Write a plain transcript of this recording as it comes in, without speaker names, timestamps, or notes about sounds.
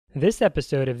This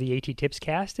episode of the AT Tips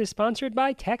Cast is sponsored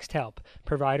by TextHelp,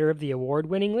 provider of the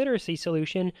award-winning literacy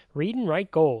solution Read and Write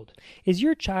Gold. Is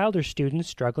your child or student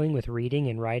struggling with reading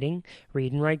and writing?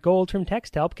 Read and Write Gold from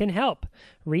TextHelp can help.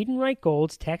 Read and Write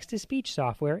Gold's text-to-speech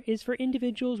software is for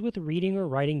individuals with reading or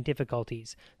writing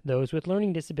difficulties, those with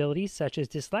learning disabilities such as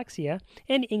dyslexia,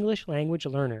 and English language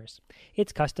learners.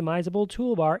 Its customizable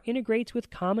toolbar integrates with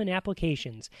common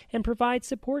applications and provides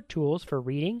support tools for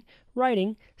reading,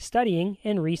 writing, studying,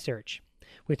 and research.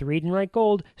 With Read and Write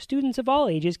Gold, students of all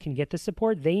ages can get the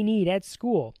support they need at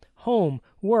school, home,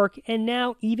 work, and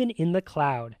now even in the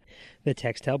cloud. The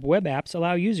TextHelp web apps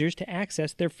allow users to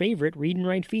access their favorite read and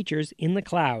write features in the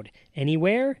cloud,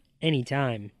 anywhere,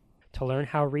 anytime. To learn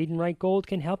how Read and Write Gold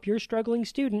can help your struggling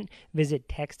student, visit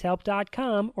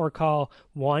texthelp.com or call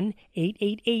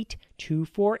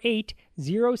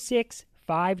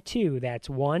 1-888-248-0652. That's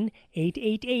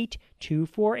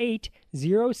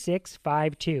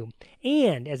 1-888-248-0652.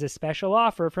 And as a special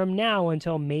offer from now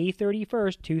until May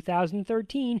 31st,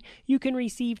 2013, you can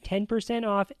receive 10%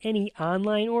 off any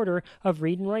online order of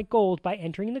Read and Write Gold by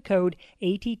entering the code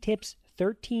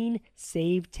ATTIPS13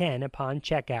 save 10 upon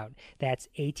checkout. That's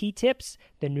ATTIPS,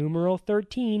 the numeral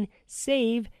 13,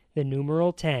 save the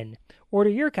numeral 10. Order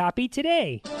your copy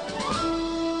today.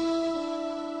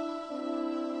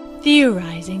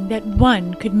 Theorizing that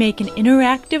one could make an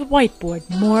interactive whiteboard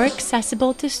more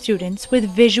accessible to students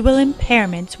with visual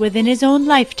impairments within his own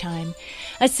lifetime,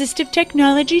 assistive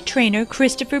technology trainer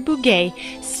Christopher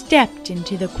Bugaj stepped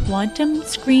into the Quantum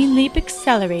Screen Leap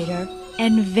Accelerator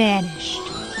and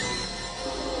vanished.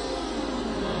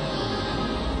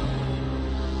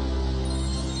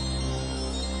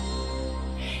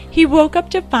 He woke up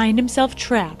to find himself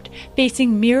trapped,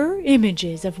 facing mirror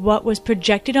images of what was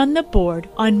projected on the board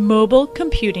on mobile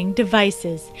computing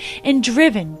devices, and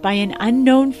driven by an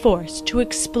unknown force to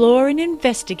explore and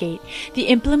investigate the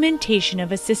implementation of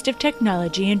assistive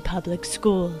technology in public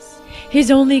schools.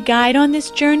 His only guide on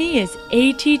this journey is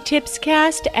AT Tips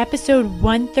Cast episode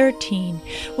 113,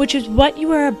 which is what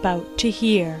you are about to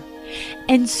hear.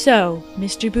 And so,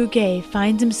 Mr. Bugaj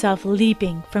finds himself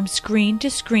leaping from screen to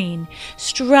screen,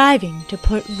 striving to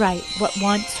put right what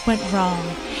once went wrong,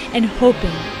 and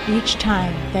hoping each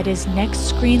time that his next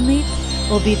screen leap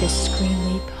will be the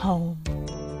screen leap home.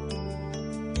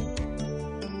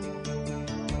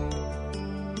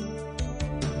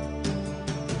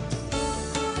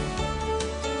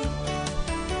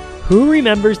 Who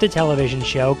remembers the television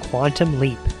show Quantum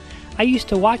Leap? I used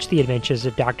to watch the adventures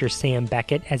of Dr. Sam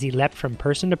Beckett as he leapt from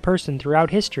person to person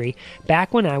throughout history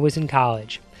back when I was in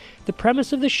college. The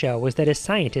premise of the show was that a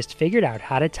scientist figured out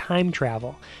how to time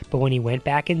travel, but when he went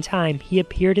back in time, he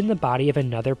appeared in the body of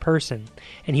another person,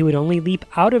 and he would only leap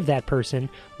out of that person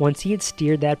once he had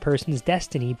steered that person's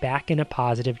destiny back in a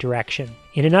positive direction.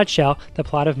 In a nutshell, the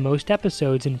plot of most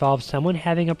episodes involves someone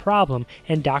having a problem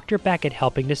and Dr. Beckett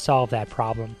helping to solve that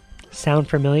problem. Sound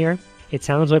familiar? It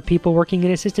sounds like people working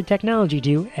in assistive technology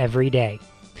do every day.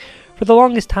 For the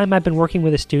longest time, I've been working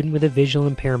with a student with a visual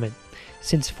impairment.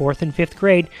 Since 4th and 5th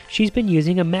grade, she's been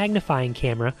using a magnifying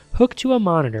camera hooked to a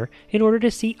monitor in order to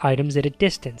see items at a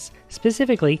distance,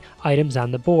 specifically items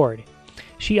on the board.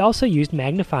 She also used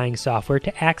magnifying software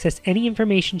to access any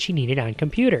information she needed on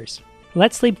computers.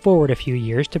 Let's leap forward a few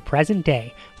years to present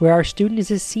day, where our student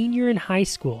is a senior in high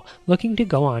school looking to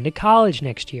go on to college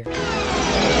next year.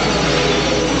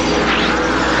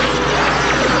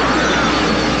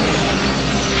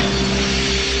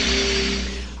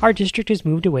 Our district has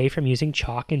moved away from using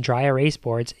chalk and dry erase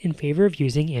boards in favor of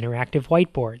using interactive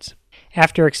whiteboards.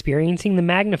 After experiencing the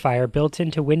magnifier built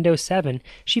into Windows 7,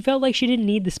 she felt like she didn't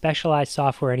need the specialized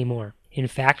software anymore. In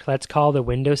fact, let's call the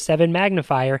Windows 7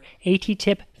 magnifier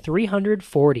AT-TIP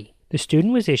 340. The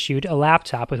student was issued a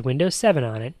laptop with Windows 7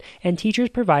 on it, and teachers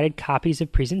provided copies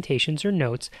of presentations or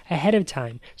notes ahead of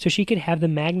time so she could have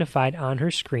them magnified on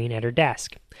her screen at her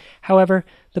desk. However,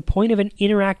 the point of an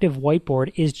interactive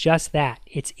whiteboard is just that,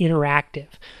 it's interactive.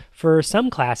 For some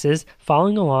classes,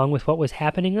 following along with what was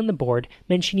happening on the board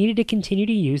meant she needed to continue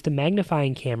to use the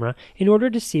magnifying camera in order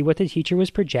to see what the teacher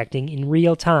was projecting in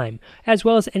real time, as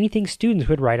well as anything students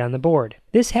would write on the board.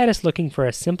 This had us looking for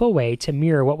a simple way to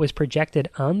mirror what was projected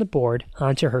on the board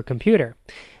onto her computer.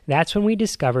 That's when we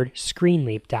discovered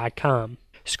ScreenLeap.com.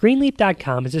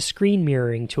 ScreenLeap.com is a screen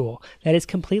mirroring tool that is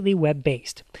completely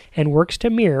web-based and works to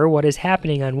mirror what is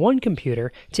happening on one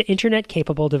computer to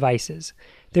internet-capable devices.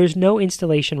 There's no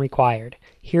installation required.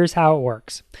 Here's how it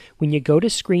works. When you go to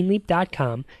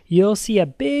ScreenLeap.com, you'll see a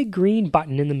big green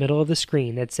button in the middle of the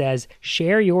screen that says,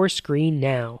 Share your screen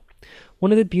now.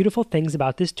 One of the beautiful things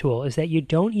about this tool is that you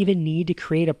don't even need to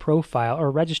create a profile or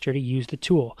register to use the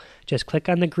tool. Just click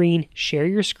on the green Share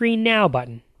Your Screen Now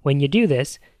button. When you do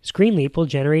this, ScreenLeap will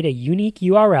generate a unique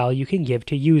URL you can give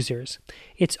to users.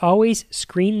 It's always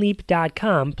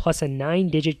screenleap.com plus a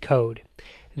 9-digit code.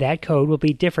 That code will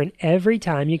be different every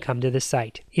time you come to the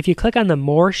site. If you click on the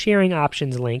More Sharing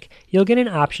Options link, you'll get an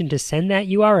option to send that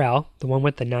URL, the one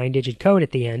with the 9-digit code at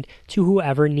the end, to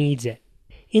whoever needs it.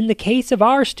 In the case of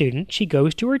our student, she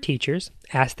goes to her teachers,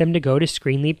 asks them to go to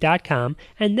screenleap.com,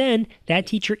 and then that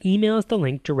teacher emails the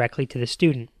link directly to the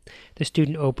student. The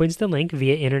student opens the link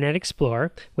via Internet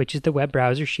Explorer, which is the web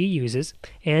browser she uses,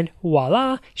 and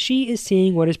voila, she is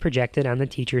seeing what is projected on the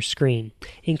teacher's screen,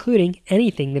 including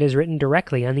anything that is written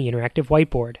directly on the interactive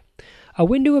whiteboard. A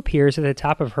window appears at the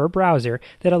top of her browser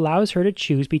that allows her to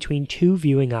choose between two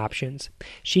viewing options.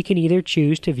 She can either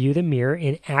choose to view the mirror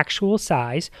in actual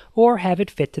size or have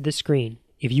it fit to the screen.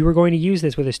 If you were going to use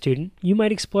this with a student, you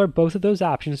might explore both of those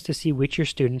options to see which your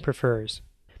student prefers.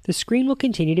 The screen will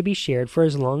continue to be shared for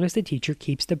as long as the teacher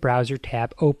keeps the browser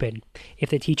tab open.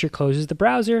 If the teacher closes the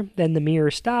browser, then the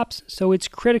mirror stops, so it's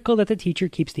critical that the teacher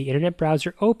keeps the internet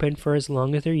browser open for as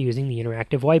long as they're using the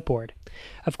interactive whiteboard.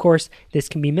 Of course, this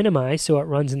can be minimized so it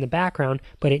runs in the background,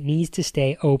 but it needs to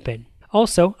stay open.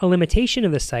 Also, a limitation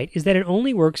of the site is that it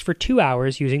only works for 2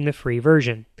 hours using the free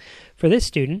version. For this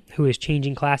student, who is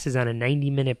changing classes on a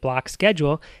 90-minute block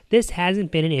schedule, this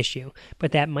hasn't been an issue,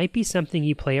 but that might be something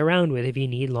you play around with if you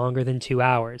need longer than 2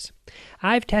 hours.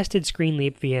 I've tested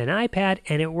ScreenLeap via an iPad,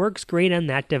 and it works great on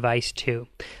that device too.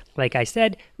 Like I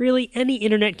said, really any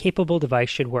internet-capable device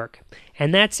should work.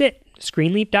 And that's it.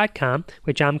 ScreenLeap.com,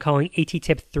 which I'm calling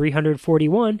ATTip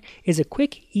 341, is a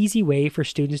quick, easy way for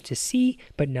students to see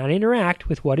but not interact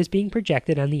with what is being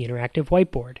projected on the interactive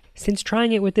whiteboard. Since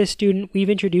trying it with this student, we've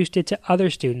introduced it to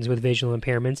other students with visual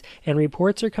impairments, and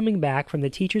reports are coming back from the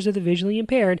teachers of the visually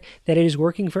impaired that it is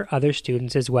working for other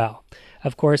students as well.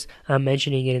 Of course, I'm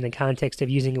mentioning it in the context of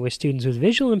using it with students with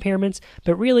visual impairments,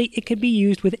 but really it could be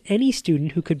used with any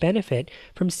student who could benefit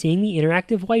from seeing the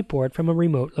interactive whiteboard from a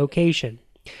remote location.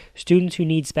 Students who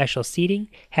need special seating,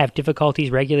 have difficulties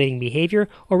regulating behavior,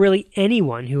 or really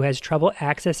anyone who has trouble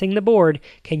accessing the board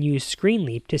can use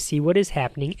ScreenLeap to see what is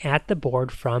happening at the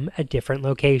board from a different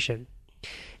location.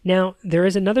 Now, there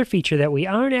is another feature that we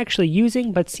aren't actually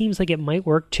using but seems like it might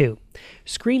work too.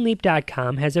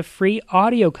 ScreenLeap.com has a free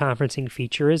audio conferencing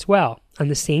feature as well. On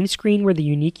the same screen where the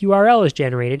unique URL is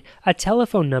generated, a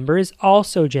telephone number is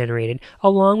also generated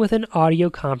along with an audio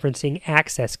conferencing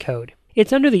access code.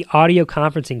 It's under the audio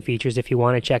conferencing features if you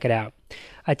want to check it out.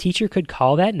 A teacher could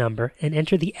call that number and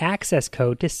enter the access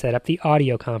code to set up the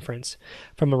audio conference.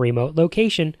 From a remote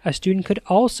location, a student could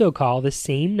also call the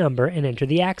same number and enter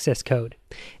the access code.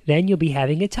 Then you'll be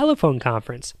having a telephone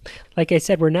conference. Like I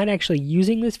said, we're not actually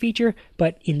using this feature,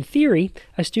 but in theory,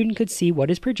 a student could see what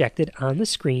is projected on the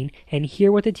screen and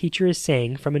hear what the teacher is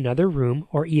saying from another room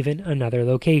or even another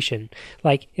location,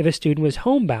 like if a student was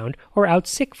homebound or out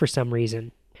sick for some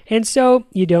reason. And so,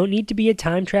 you don't need to be a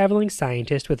time-traveling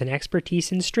scientist with an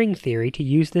expertise in string theory to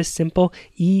use this simple,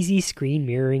 easy screen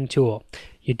mirroring tool.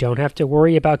 You don't have to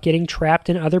worry about getting trapped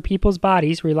in other people's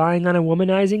bodies relying on a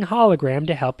womanizing hologram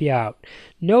to help you out.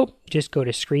 Nope, just go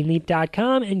to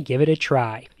ScreenLeap.com and give it a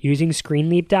try. Using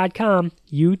ScreenLeap.com,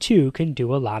 you too can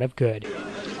do a lot of good.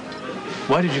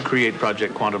 Why did you create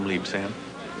Project Quantum Leap, Sam?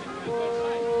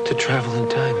 To travel in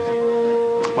time.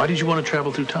 Why did you want to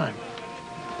travel through time?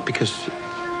 Because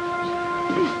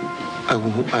I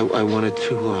wanted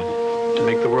to... To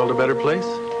make the world a better place?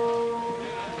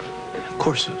 Of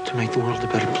course, to make the world a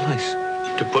better place.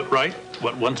 To put right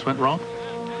what once went wrong?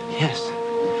 Yes.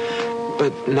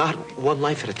 But not one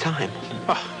life at a time.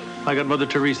 I got Mother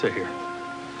Teresa here.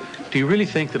 Do you really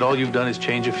think that all you've done is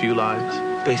change a few lives?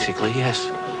 Basically, yes.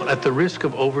 Well, at the risk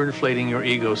of overinflating your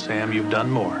ego, Sam, you've done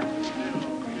more.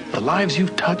 The lives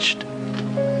you've touched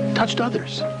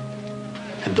others.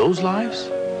 And those lives,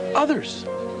 others.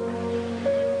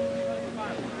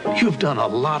 You've done a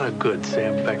lot of good,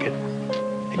 Sam Beckett.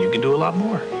 And you can do a lot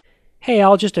more. Hey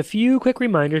all, just a few quick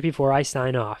reminders before I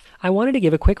sign off. I wanted to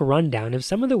give a quick rundown of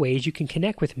some of the ways you can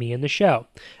connect with me in the show.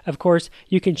 Of course,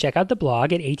 you can check out the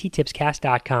blog at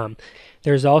attipscast.com.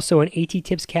 There's also an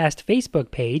ATTipscast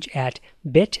Facebook page at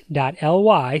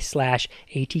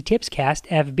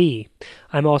bit.ly/ATTipscastFB.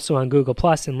 I'm also on Google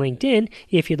Plus and LinkedIn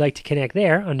if you'd like to connect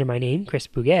there under my name, Chris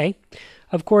Bouguet.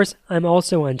 Of course, I'm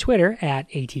also on Twitter at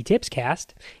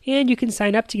ATTipscast, and you can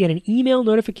sign up to get an email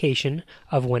notification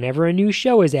of whenever a new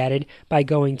show is added by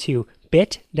going to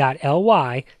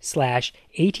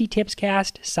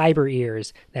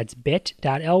bit.ly/ATTipsCastCyberears. That's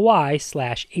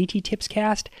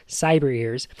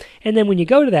bit.ly/ATTipsCastCyberears. And then when you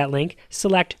go to that link,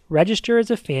 select Register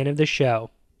as a Fan of the Show.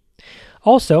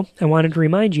 Also, I wanted to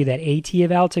remind you that AT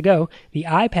Eval to Go, the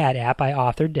iPad app I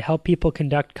authored to help people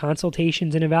conduct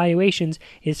consultations and evaluations,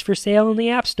 is for sale in the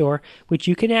App Store, which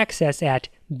you can access at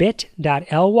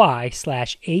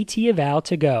bit.ly/ATEval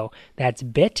to go. That's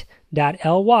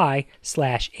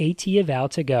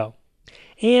bit.ly/ATEval to go.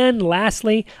 And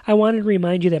lastly, I wanted to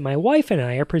remind you that my wife and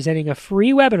I are presenting a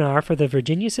free webinar for the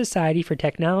Virginia Society for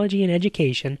Technology and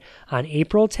Education on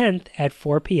April 10th at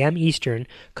 4 p.m. Eastern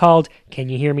called Can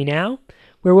You Hear Me Now?,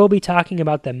 where we'll be talking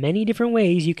about the many different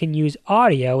ways you can use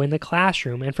audio in the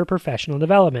classroom and for professional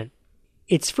development.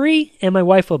 It's free, and my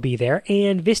wife will be there,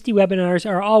 and Visti webinars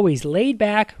are always laid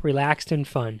back, relaxed, and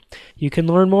fun. You can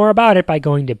learn more about it by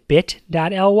going to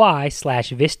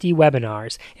bit.ly/Visti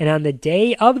webinars, and on the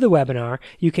day of the webinar,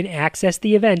 you can access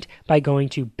the event by going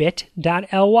to bit.ly/Visti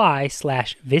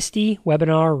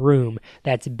webinar room.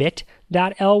 That's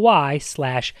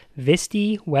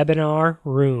bit.ly/Visti webinar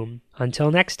room.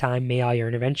 Until next time, may all your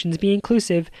interventions be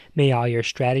inclusive, may all your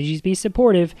strategies be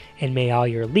supportive, and may all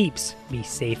your leaps be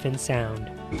safe and sound.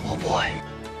 Oh boy.